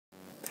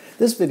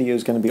This video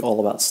is going to be all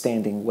about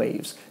standing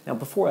waves. Now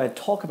before I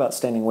talk about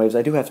standing waves,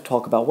 I do have to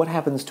talk about what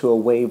happens to a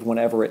wave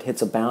whenever it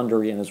hits a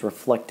boundary and is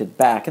reflected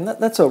back. And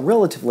that's a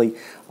relatively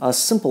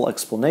simple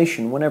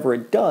explanation. Whenever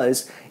it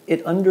does,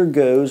 it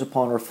undergoes,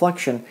 upon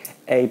reflection,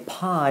 a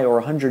pi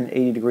or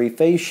 180 degree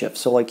phase shift.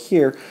 So like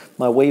here,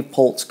 my wave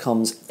pulse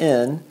comes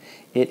in,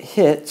 it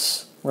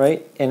hits,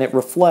 right, and it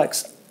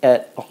reflects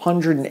at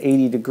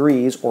 180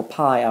 degrees or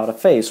pi out of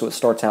phase. So it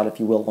starts out, if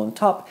you will, on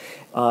top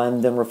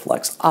and then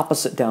reflects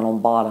opposite down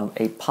on bottom,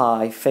 a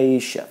pi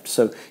phase shift.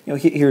 So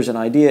here's an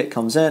idea. It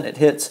comes in, it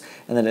hits,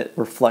 and then it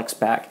reflects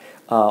back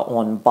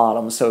on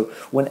bottom. So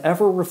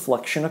whenever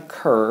reflection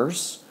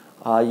occurs,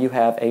 you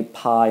have a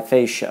pi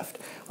phase shift.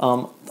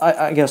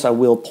 I guess I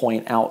will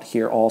point out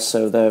here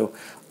also, though,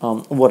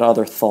 what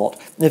other thought.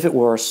 If it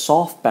were a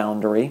soft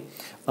boundary,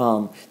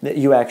 that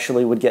you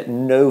actually would get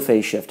no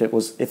phase shift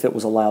if it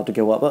was allowed to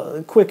go up.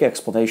 A quick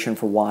explanation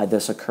for why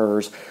this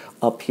occurs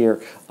up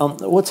here.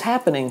 What's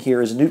happening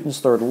here is Newton's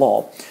third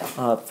law.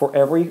 For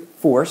every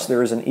force,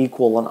 there is an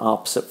equal and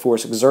opposite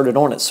force exerted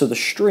on it. So the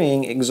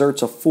string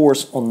exerts a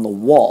force on the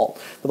wall,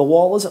 but the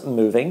wall isn't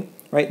moving.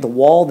 Right? The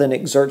wall then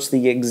exerts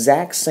the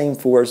exact same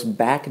force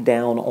back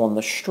down on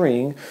the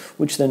string,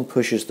 which then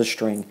pushes the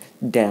string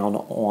down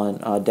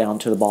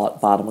to the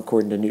bottom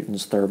according to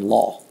Newton's third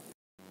law.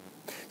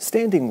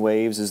 Standing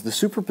waves is the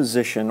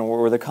superposition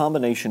or the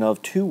combination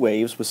of two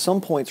waves with some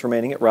points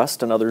remaining at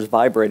rest and others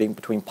vibrating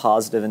between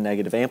positive and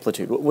negative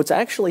amplitude. What's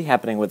actually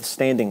happening with a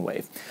standing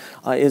wave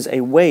is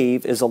a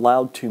wave is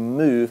allowed to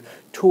move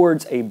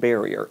towards a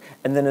barrier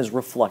and then is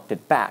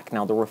reflected back.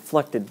 Now the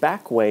reflected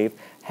back wave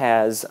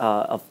has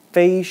a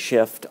phase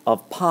shift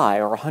of pi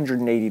or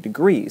 180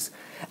 degrees,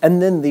 and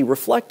then the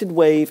reflected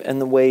wave and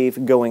the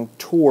wave going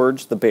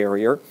towards the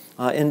barrier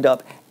end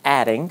up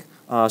adding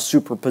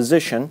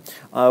superposition,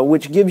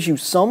 which gives you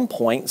some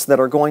points that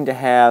are going to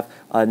have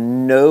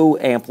no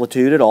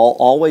amplitude at all,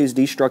 always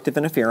destructive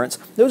interference.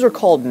 Those are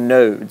called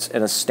nodes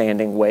in a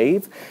standing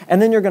wave.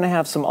 And then you're going to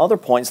have some other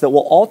points that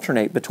will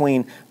alternate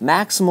between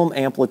maximum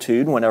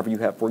amplitude, whenever you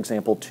have, for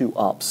example, two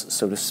ups,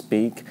 so to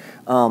speak,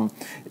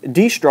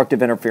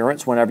 destructive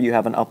interference, whenever you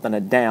have an up and a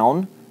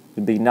down,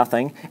 would be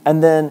nothing,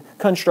 and then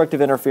constructive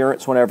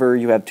interference whenever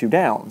you have two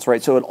downs,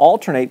 right? So it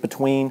alternate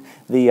between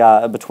the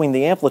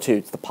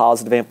amplitudes, the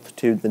positive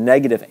amplitude, the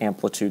negative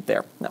amplitude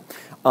there. Now,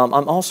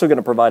 I'm also going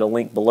to provide a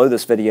link below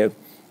this video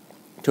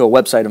to a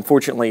website.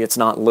 Unfortunately, it's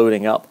not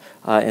loading up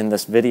in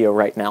this video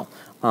right now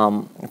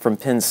from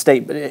Penn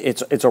State, but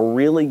it's a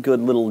really good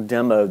little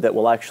demo that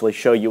will actually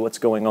show you what's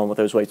going on with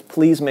those waves.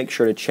 Please make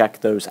sure to check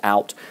those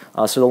out.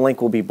 So the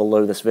link will be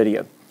below this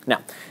video.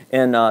 Now,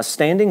 in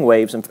standing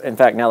waves, in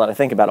fact, now that I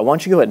think about it, why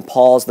don't you go ahead and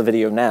pause the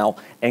video now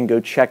and go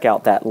check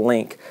out that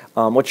link.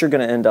 What you're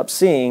going to end up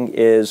seeing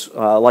is,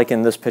 like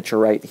in this picture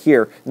right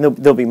here, and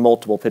there'll be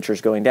multiple pictures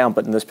going down,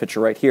 but in this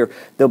picture right here,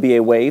 there'll be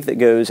a wave that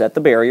goes at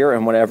the barrier,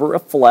 and whenever it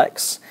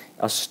reflects,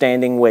 a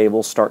standing wave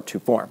will start to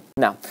form.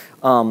 Now,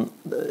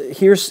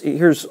 here's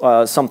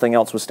something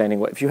else with standing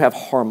waves. You have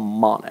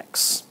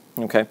harmonics,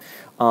 okay?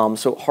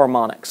 So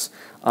harmonics.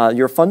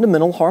 Your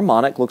fundamental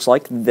harmonic looks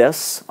like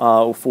this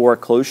for a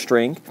closed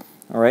string.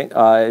 All right,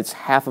 it's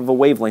half of a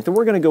wavelength, and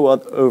we're going to go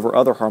over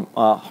other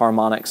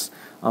harmonics,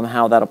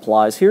 how that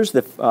applies. Here's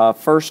the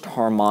first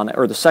harmonic,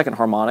 or the second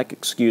harmonic,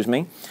 excuse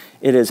me.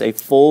 It is a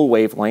full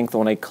wavelength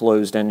on a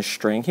closed-end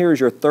string. Here's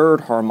your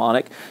third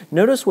harmonic.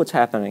 Notice what's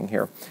happening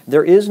here.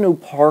 There is no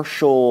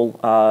partial,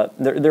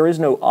 there is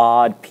no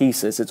odd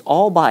pieces. It's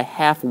all by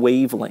half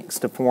wavelengths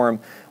to form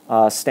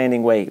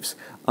standing waves.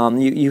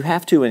 You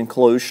have to, in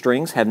closed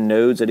strings, have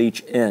nodes at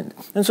each end.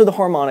 And so the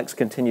harmonics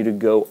continue to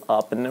go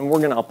up, and then we're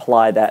going to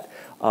apply that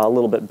a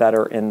little bit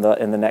better in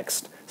the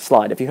next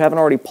slide. If you haven't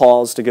already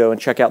paused to go and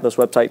check out this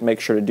website,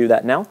 make sure to do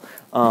that now.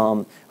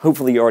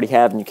 Hopefully you already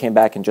have, and you came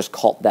back and just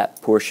caught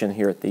that portion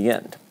here at the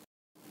end.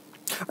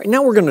 All right,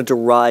 now we're going to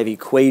derive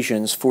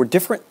equations for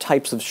different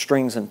types of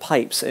strings and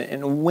pipes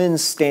and when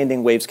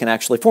standing waves can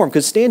actually form,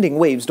 because standing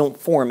waves don't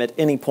form at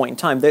any point in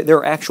time. There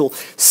are actual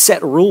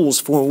set rules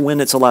for when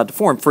it's allowed to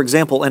form. For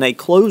example, in a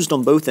closed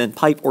on both end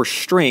pipe or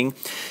string,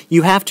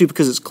 you have to,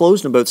 because it's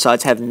closed on both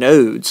sides, have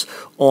nodes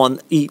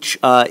on each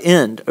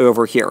end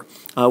over here.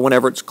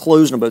 Whenever it's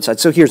closed on both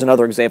sides. So here's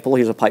another example.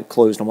 Here's a pipe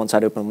closed on one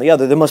side, open on the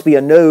other. There must be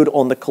a node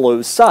on the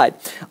closed side.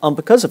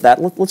 Because of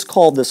that, let's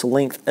call this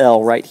length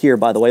L right here,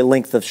 by the way,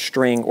 length of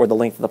string or the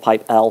length of the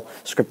pipe L,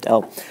 script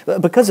L.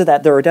 Because of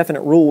that, there are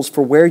definite rules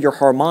for where your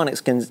harmonics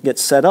can get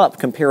set up,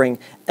 comparing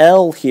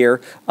L here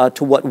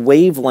to what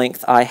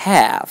wavelength I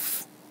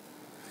have.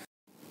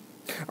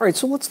 All right,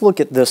 so let's look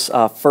at this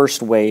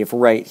first wave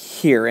right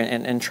here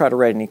and try to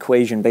write an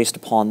equation based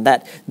upon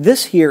that.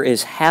 This here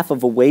is half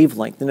of a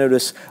wavelength.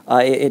 Notice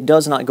it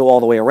does not go all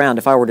the way around.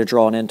 If I were to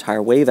draw an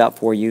entire wave out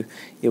for you,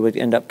 it would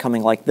end up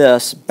coming like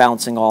this,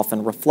 bouncing off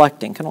and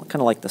reflecting, kind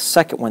of like the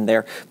second one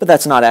there. But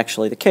that's not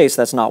actually the case.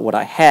 That's not what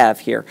I have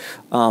here.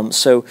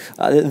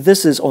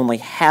 This is only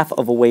half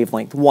of a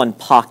wavelength, one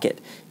pocket,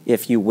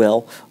 if you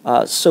will.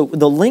 So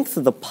the length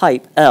of the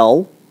pipe,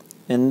 L,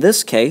 in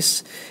this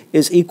case,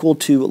 is equal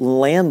to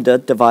lambda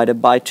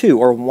divided by 2,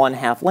 or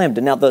 1/2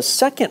 lambda. Now, the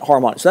second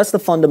harmonic, so that's the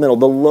fundamental,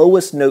 the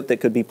lowest note that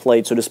could be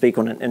played, so to speak,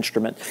 on an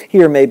instrument.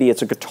 Here, maybe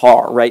it's a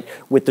guitar, right,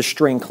 with the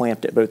string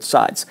clamped at both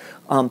sides.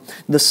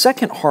 The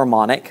second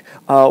harmonic,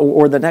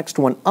 or the next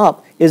one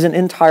up, is an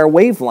entire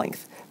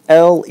wavelength.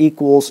 L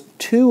equals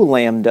 2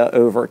 lambda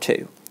over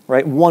 2.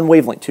 Right, one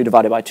wavelength, 2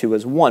 divided by 2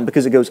 is 1,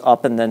 because it goes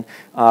up and then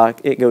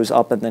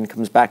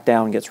comes back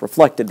down and gets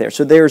reflected there.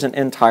 So there's an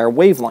entire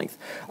wavelength.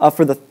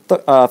 For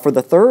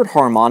the third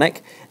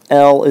harmonic,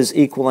 L is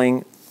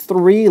equaling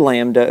 3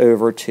 lambda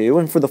over 2,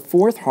 and for the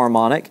fourth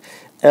harmonic,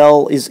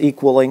 L is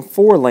equaling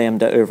 4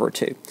 lambda over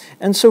 2.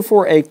 And so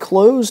for a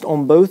closed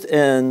on both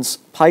ends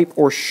pipe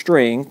or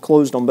string,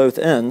 closed on both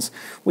ends,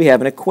 we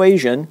have an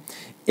equation: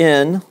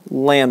 N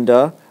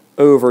lambda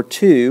over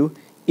 2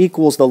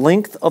 equals the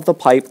length of the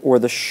pipe or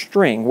the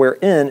string,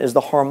 where N is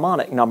the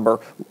harmonic number,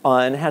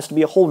 and it has to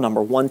be a whole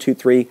number, 1, 2,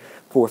 3,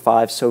 4,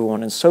 5, so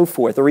on and so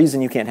forth. The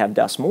reason you can't have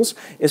decimals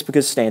is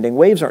because standing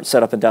waves aren't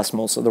set up in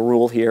decimals. So the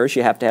rule here is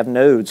you have to have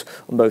nodes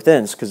on both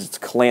ends, because it's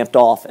clamped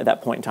off at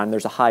that point in time.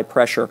 There's a high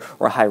pressure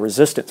or a high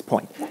resistance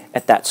point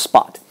at that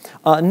spot.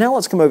 Now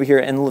let's come over here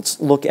and let's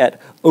look at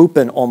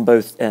open on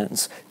both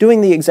ends.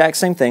 Doing the exact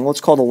same thing,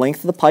 let's call the length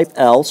of the pipe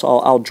L, so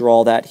I'll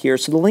draw that here.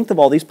 So the length of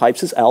all these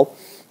pipes is L.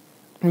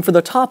 And for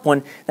the top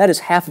one, that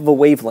is half of a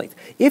wavelength.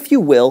 If you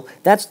will,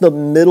 that's the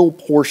middle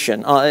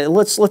portion.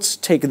 Let's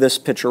take this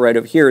picture right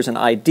over here as an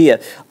idea.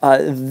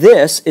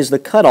 This is the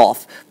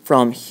cutoff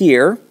from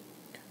here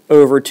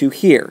over to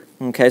here.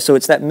 Okay, so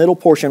it's that middle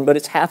portion, but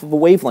it's half of a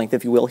wavelength,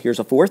 if you will. Here's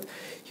a fourth,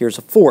 here's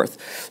a fourth.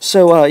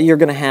 So you're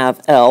going to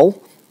have L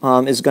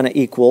is going to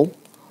equal,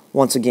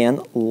 once again,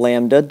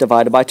 lambda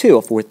divided by 2.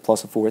 A fourth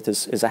plus a fourth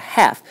is a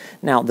half.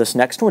 Now, this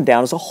next one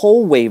down is a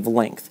whole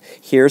wavelength.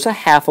 Here's a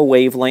half a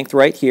wavelength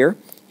right here.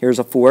 Here's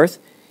a fourth.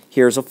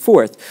 Here's a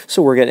fourth.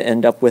 So we're going to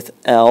end up with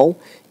L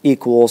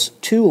equals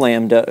 2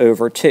 lambda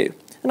over 2.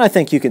 And I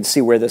think you can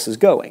see where this is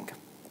going.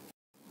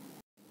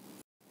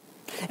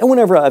 And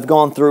whenever I've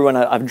gone through and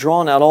I've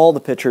drawn out all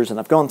the pictures and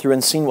I've gone through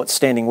and seen what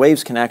standing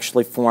waves can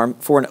actually form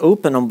for an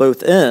open on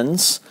both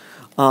ends,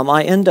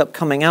 I end up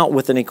coming out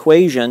with an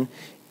equation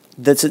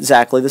that's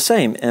exactly the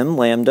same. M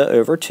lambda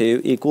over 2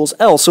 equals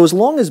L. So as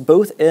long as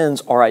both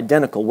ends are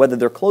identical, whether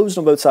they're closed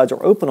on both sides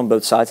or open on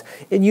both sides,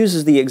 it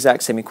uses the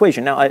exact same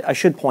equation. Now, I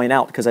should point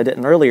out, because I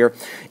didn't earlier,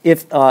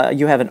 if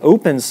you have an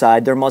open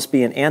side, there must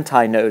be an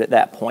antinode at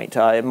that point.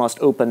 It must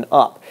open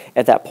up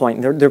at that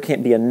point. There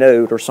can't be a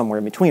node, or somewhere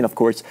in between, of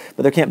course,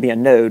 but there can't be a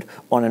node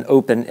on an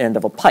open end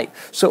of a pipe.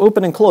 So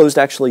open and closed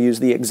actually use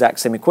the exact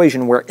same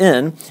equation, where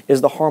N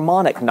is the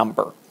harmonic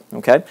number.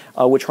 Okay,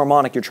 which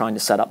harmonic you're trying to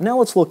set up. Now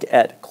let's look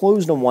at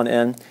closed on one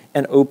end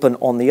and open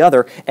on the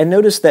other. And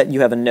notice that you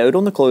have a node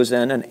on the closed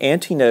end, an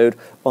antinode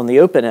on the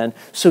open end.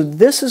 So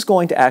this is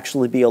going to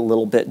actually be a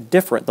little bit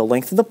different. The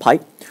length of the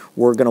pipe,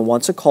 we're going to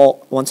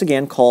once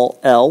again call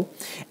L.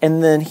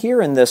 And then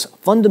here in this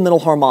fundamental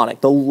harmonic,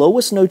 the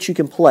lowest note you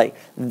can play,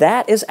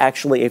 that is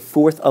actually a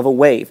fourth of a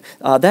wave.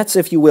 That's,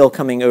 if you will,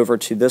 coming over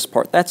to this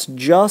part. That's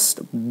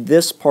just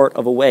this part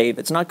of a wave.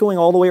 It's not going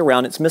all the way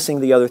around. It's missing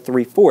the other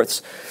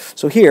 3/4.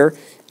 So here,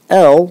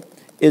 L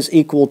is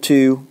equal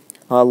to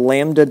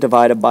lambda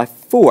divided by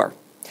 4.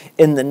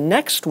 In the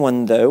next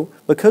one, though,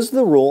 because of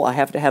the rule, I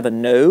have to have a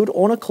node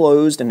on a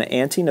closed and an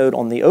antinode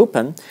on the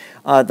open.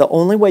 The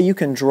only way you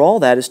can draw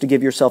that is to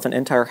give yourself an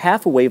entire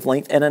half a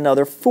wavelength and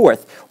another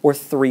fourth, or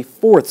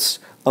 3/4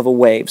 of a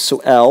wave.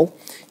 So L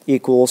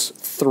equals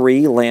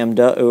 3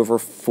 lambda over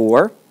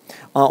 4.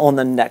 On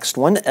the next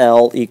one,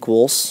 L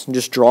equals,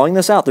 just drawing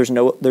this out, there's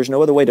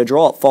no other way to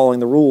draw it, following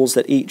the rules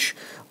that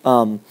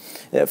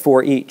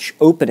for each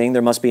opening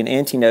there must be an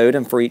antinode,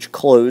 and for each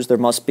closed there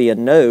must be a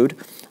node.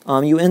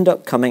 You end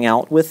up coming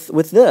out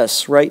with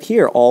this right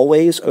here,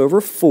 always over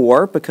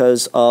 4,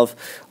 because of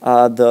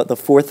the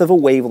fourth of a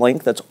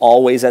wavelength that's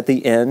always at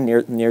the end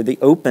near the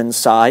open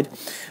side.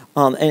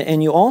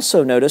 And you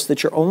also notice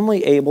that you're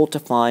only able to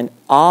find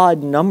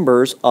odd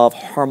numbers of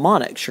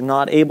harmonics. You're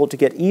not able to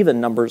get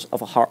even numbers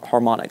of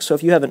harmonics. So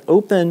if you have an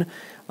open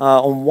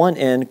on one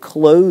end,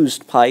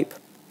 closed pipe,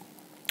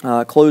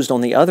 closed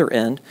on the other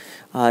end,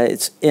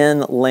 it's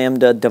N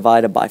lambda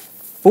divided by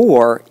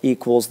 4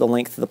 equals the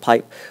length of the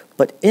pipe,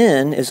 but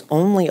N is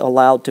only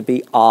allowed to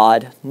be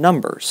odd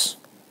numbers.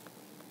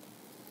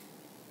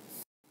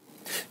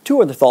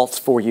 Two other thoughts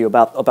for you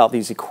about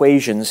these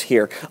equations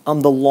here.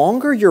 The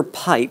longer your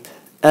pipe,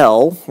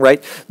 L,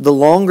 right, the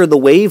longer the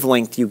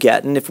wavelength you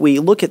get. And if we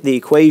look at the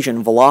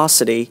equation,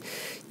 velocity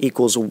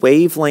equals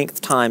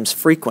wavelength times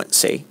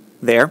frequency,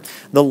 there,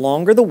 the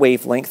longer the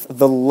wavelength,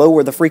 the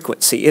lower the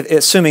frequency,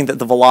 assuming that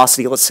the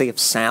velocity, let's say, of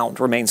sound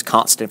remains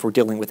constant if we're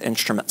dealing with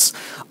instruments.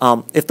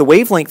 If the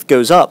wavelength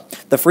goes up,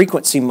 the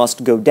frequency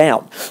must go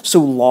down.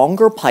 So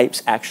longer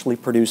pipes actually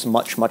produce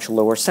much, much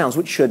lower sounds,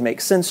 which should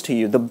make sense to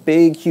you. The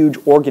big, huge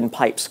organ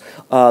pipes,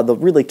 the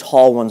really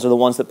tall ones, are the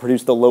ones that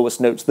produce the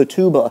lowest notes. The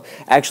tuba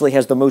actually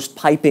has the most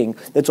piping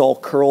that's all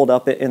curled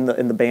up in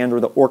the band or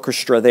the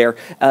orchestra there,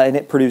 and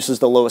it produces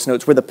the lowest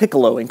notes, where the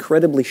piccolo,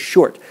 incredibly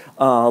short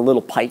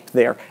little pipe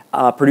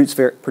wavelength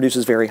there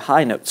produces very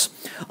high notes.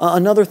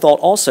 Another thought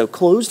also,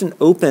 closed and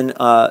open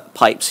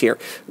pipes here.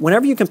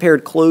 Whenever you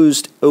compared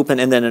closed, open,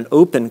 and then an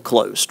open,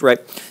 closed, right,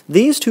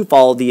 these two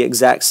follow the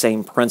exact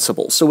same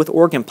principle. So with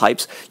organ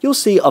pipes, you'll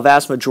see a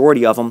vast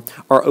majority of them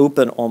are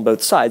open on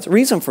both sides. The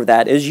reason for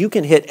that is you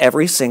can hit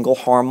every single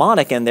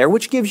harmonic in there,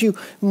 which gives you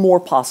more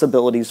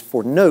possibilities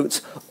for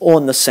notes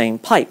on the same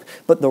pipe.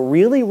 But the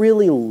really,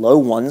 really low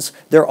ones,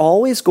 they're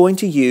always going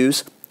to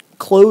use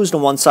closed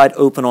on one side,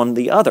 open on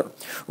the other.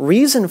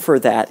 Reason for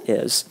that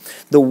is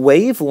the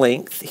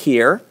wavelength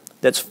here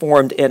that's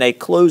formed in a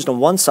closed on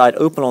one side,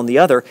 open on the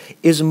other,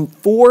 is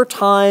 4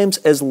 times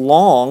as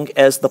long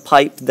as the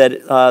pipe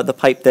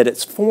that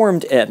it's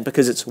formed in,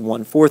 because it's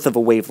 1/4 of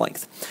a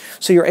wavelength.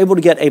 So you're able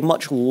to get a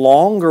much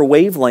longer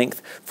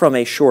wavelength from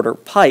a shorter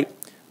pipe.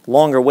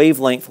 Longer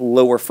wavelength,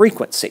 lower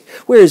frequency.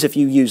 Whereas if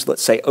you use,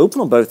 let's say, open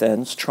on both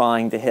ends,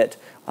 trying to hit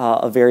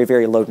a very,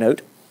 very low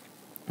note,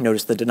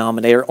 notice the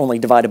denominator only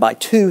divided by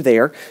 2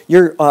 there,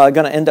 you're going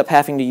to end up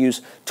having to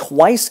use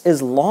twice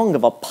as long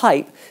of a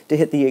pipe to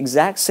hit the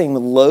exact same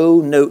low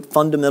note,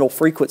 fundamental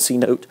frequency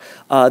note,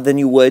 than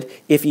you would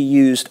if you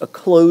used a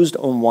closed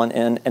on one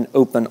end and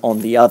open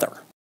on the other.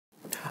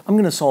 I'm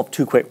going to solve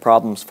 2 quick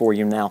problems for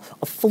you now.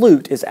 A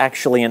flute is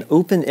actually an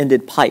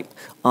open-ended pipe.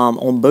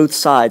 On both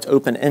sides,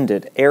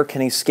 open-ended. Air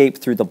can escape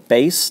through the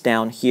base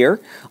down here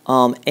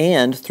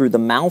and through the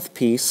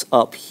mouthpiece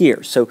up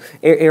here. So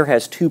air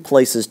has 2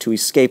 places to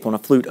escape on a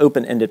flute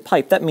open-ended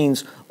pipe. That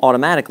means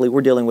automatically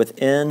we're dealing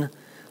with N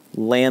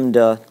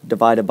lambda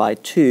divided by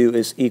 2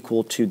 is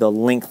equal to the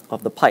length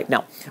of the pipe.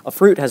 Now, a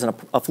flute has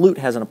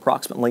an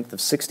approximate length of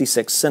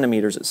 66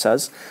 centimeters, it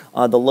says.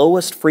 The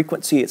lowest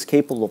frequency it's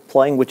capable of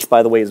playing, which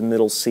by the way is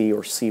middle C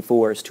or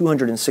C4, is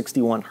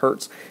 261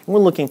 hertz. And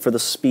we're looking for the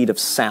speed of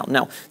sound.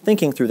 Now,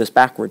 thinking through this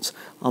backwards,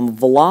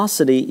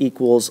 velocity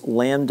equals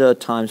lambda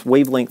times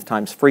wavelength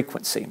times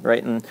frequency,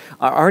 right? And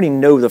I already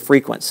know the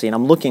frequency, and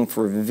I'm looking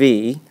for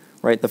V.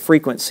 Right, the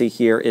frequency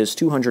here is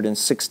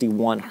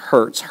 261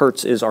 hertz.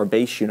 Hertz is our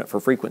base unit for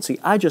frequency.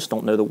 I just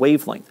don't know the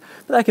wavelength.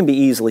 But that can be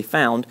easily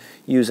found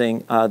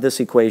using this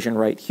equation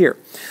right here.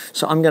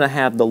 So I'm going to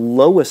have the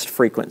lowest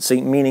frequency,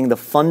 meaning the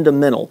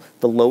fundamental,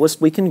 the lowest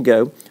we can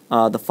go,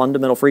 the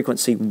fundamental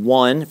frequency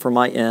 1 for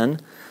my N,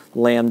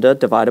 lambda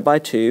divided by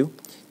 2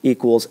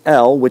 equals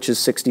L, which is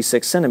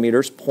 66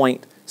 centimeters,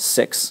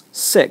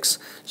 0.66.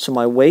 So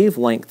my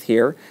wavelength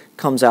here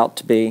comes out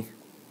to be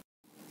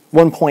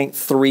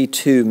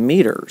 1.32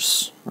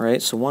 meters,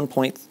 right? So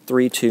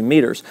 1.32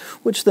 meters,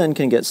 which then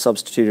can get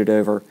substituted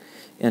over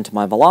into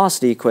my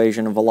velocity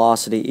equation, and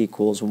velocity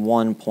equals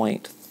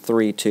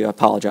 1.32. I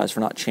apologize for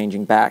not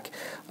changing back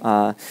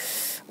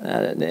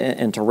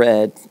into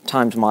red,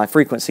 times my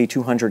frequency,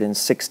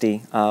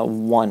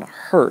 261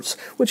 hertz,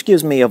 which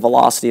gives me a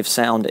velocity of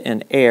sound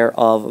in air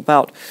of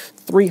about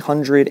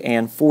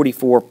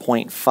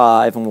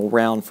 344.5, and we'll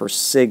round for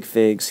sig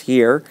figs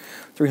here.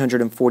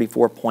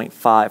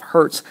 344.5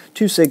 hertz,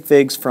 2 sig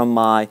figs from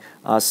my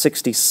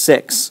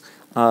 66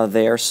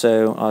 there,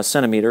 so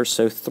centimeters,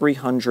 so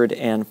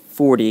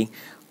 340,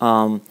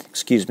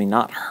 excuse me,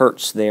 not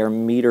hertz there,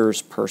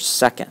 meters per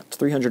second,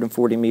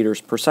 340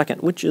 meters per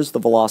second, which is the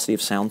velocity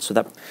of sound, so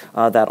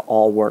that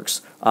all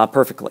works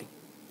perfectly.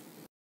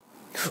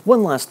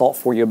 One last thought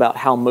for you about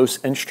how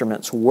most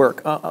instruments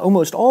work.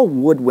 Almost all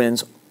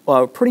woodwinds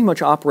pretty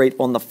much operate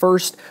on the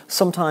first,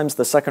 sometimes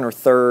the second or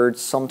third,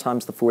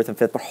 sometimes the fourth and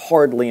fifth, but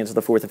hardly into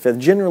the fourth and fifth.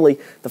 Generally,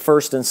 the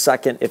first and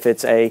second if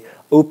it's a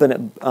open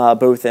at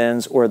both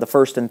ends, or the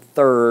first and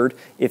third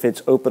if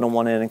it's open on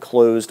one end and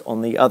closed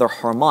on the other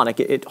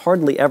harmonic. It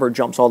hardly ever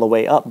jumps all the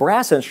way up.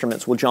 Brass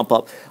instruments will jump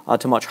up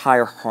to much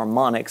higher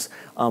harmonics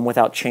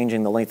without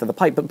changing the length of the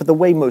pipe. But the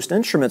way most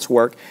instruments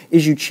work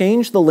is you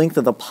change the length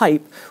of the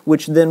pipe,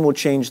 which then will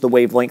change the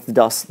wavelength,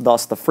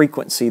 thus the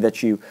frequency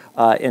that you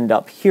end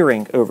up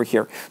hearing over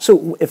here.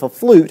 So if a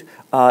flute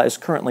is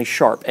currently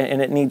sharp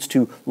and it needs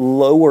to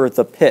lower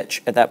the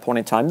pitch at that point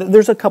in time,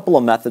 there's a couple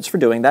of methods for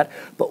doing that,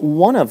 but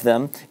one of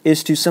them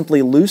is to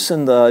simply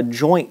loosen the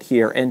joint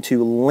here and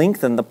to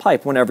lengthen the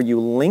pipe. Whenever you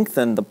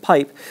lengthen the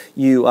pipe,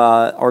 you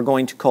are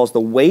going to cause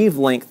the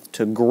wavelength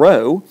to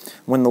grow.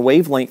 When the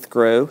wavelength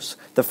grows,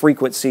 the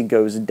frequency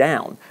goes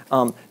down.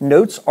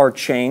 Notes are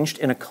changed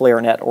in a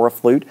clarinet or a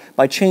flute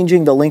by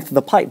changing the length of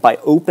the pipe, by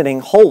opening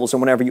holes.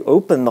 And whenever you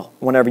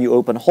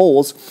open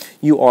holes,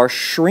 you are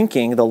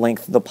shrinking the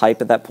length of the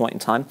pipe at that point in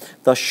time,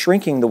 thus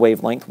shrinking the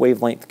wavelength.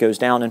 Wavelength goes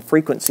down and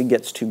frequency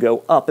gets to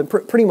go up. And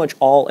pretty much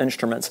all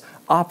instruments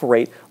operate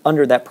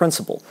under that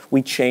principle.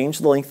 We change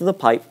the length of the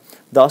pipe,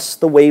 thus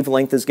the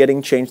wavelength is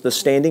getting changed. The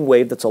standing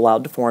wave that's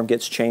allowed to form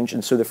gets changed,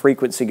 and so the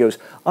frequency goes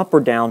up or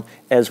down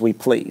as we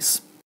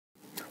please.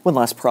 One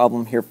last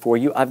problem here for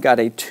you. I've got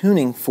a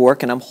tuning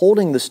fork, and I'm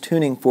holding this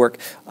tuning fork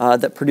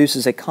that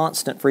produces a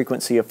constant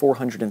frequency of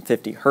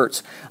 450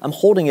 hertz. I'm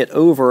holding it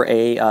over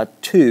a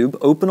tube,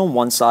 open on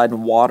one side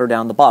and water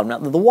down the bottom. Now,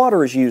 the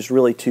water is used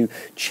really to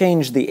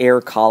change the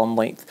air column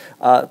length,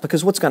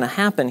 because what's going to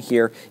happen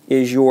here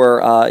is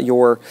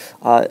your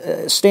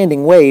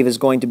standing wave is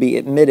going to be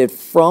emitted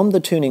from the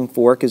tuning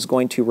fork, is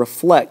going to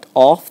reflect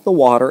off the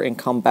water and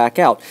come back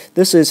out.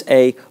 This is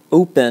a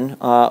open,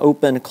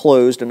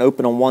 closed, and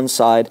open on one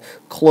side,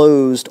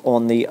 closed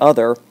on the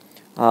other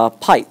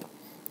pipe.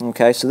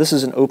 Okay, so this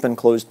is an open,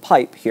 closed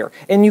pipe here.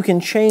 And you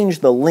can change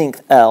the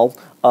length L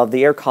of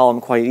the air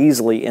column quite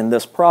easily in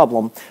this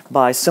problem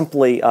by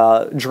simply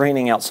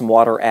draining out some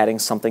water, adding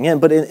something in.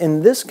 But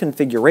in this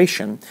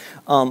configuration,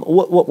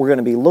 what we're going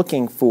to be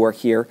looking for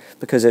here,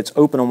 because it's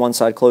open on one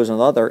side, closed on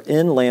the other,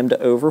 N lambda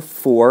over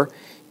 4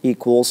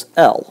 equals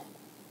L.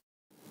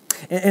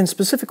 And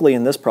specifically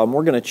in this problem,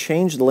 we're going to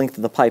change the length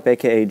of the pipe,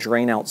 aka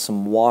drain out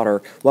some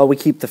water, while we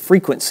keep the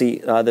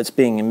frequency that's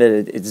being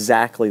emitted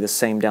exactly the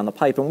same down the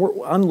pipe. And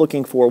I'm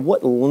looking for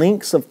what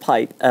lengths of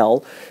pipe,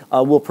 L,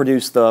 will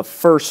produce the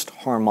first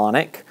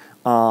harmonic,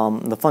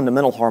 the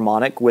fundamental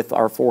harmonic with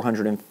our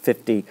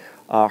 450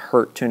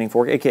 hertz tuning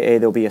fork, aka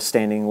there'll be a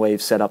standing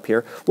wave set up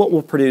here. What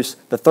will produce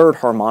the third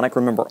harmonic?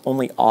 Remember,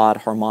 only odd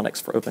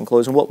harmonics for open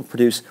close. And what will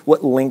produce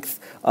what length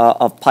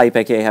of pipe,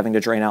 aka having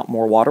to drain out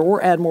more water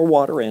or add more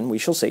water in? We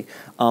shall see,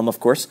 of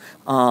course.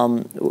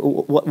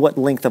 What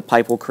length of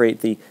pipe will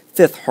create the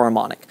fifth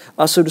harmonic?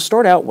 So to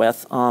start out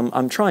with,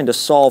 I'm trying to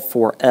solve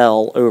for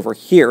L over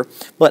here,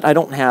 but I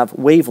don't have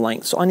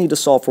wavelength, so I need to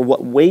solve for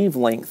what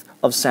wavelength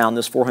of sound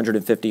this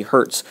 450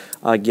 hertz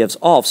gives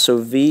off. So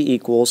V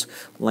equals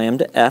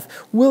lambda F.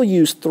 We'll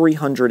use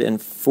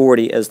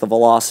 340 as the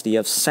velocity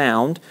of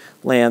sound.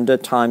 Lambda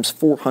times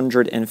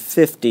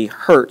 450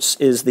 hertz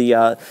is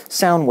the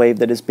sound wave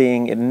that is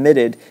being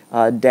emitted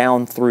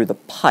down through the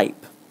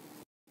pipe.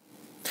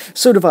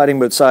 So dividing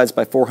both sides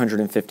by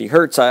 450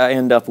 hertz, I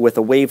end up with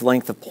a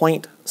wavelength of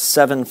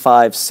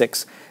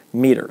 0.756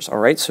 meters. All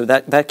right, so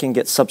that can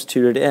get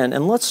substituted in.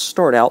 And let's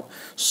start out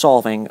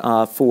solving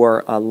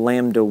for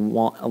lambda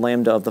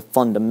of the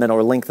fundamental,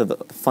 or length of the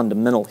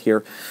fundamental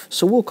here.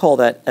 So we'll call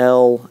that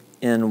L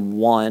in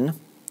 1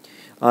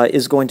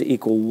 is going to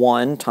equal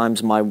 1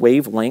 times my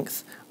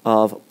wavelength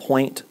of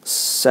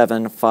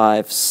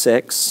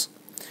 0.756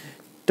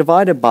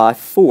 divided by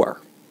 4.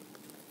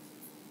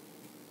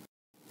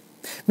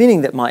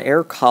 Meaning that my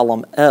air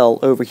column L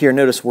over here,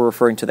 notice we're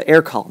referring to the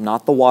air column,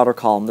 not the water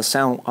column. The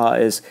sound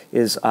is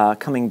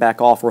coming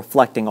back off,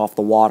 reflecting off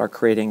the water,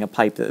 creating a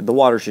pipe. The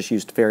water is just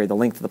used to vary the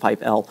length of the pipe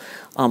L.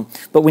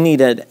 But we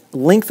need a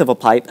length of a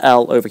pipe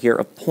L over here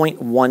of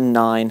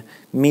 0.19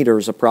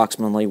 meters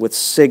approximately, with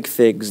sig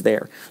figs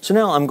there. So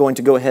now I'm going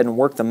to go ahead and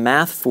work the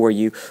math for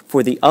you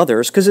for the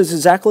others, because it's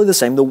exactly the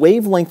same. The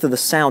wavelength of the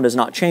sound is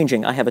not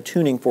changing. I have a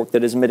tuning fork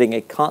that is emitting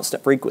a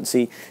constant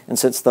frequency, and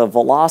since the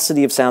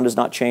velocity of sound is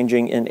not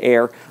changing in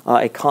air,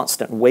 a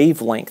constant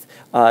wavelength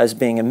is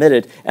being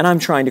emitted, and I'm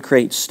trying to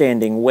create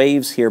standing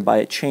waves here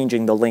by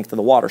changing the length of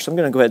the water. So I'm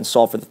going to go ahead and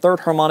solve for the third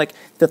harmonic,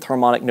 fifth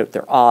harmonic. Note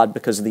they're odd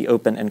because of the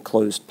open and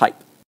closed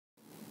pipe.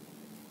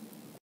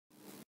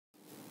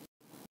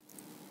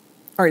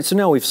 All right, so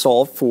now we've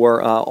solved for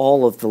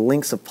all of the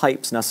lengths of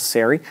pipes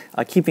necessary,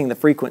 keeping the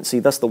frequency,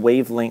 thus the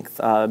wavelength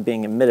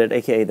being emitted,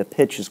 aka the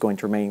pitch, is going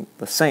to remain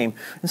the same.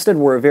 Instead,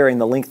 we're varying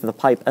the length of the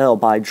pipe L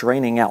by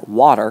draining out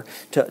water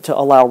to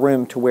allow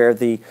room to where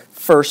the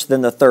first,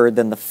 then the third,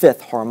 then the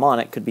fifth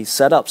harmonic could be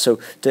set up. So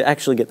to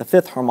actually get the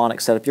fifth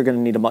harmonic set up, you're going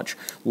to need a much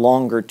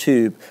longer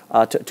tube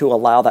to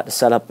allow that to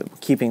set up,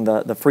 keeping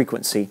the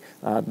frequency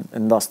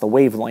and thus the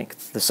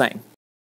wavelength the same.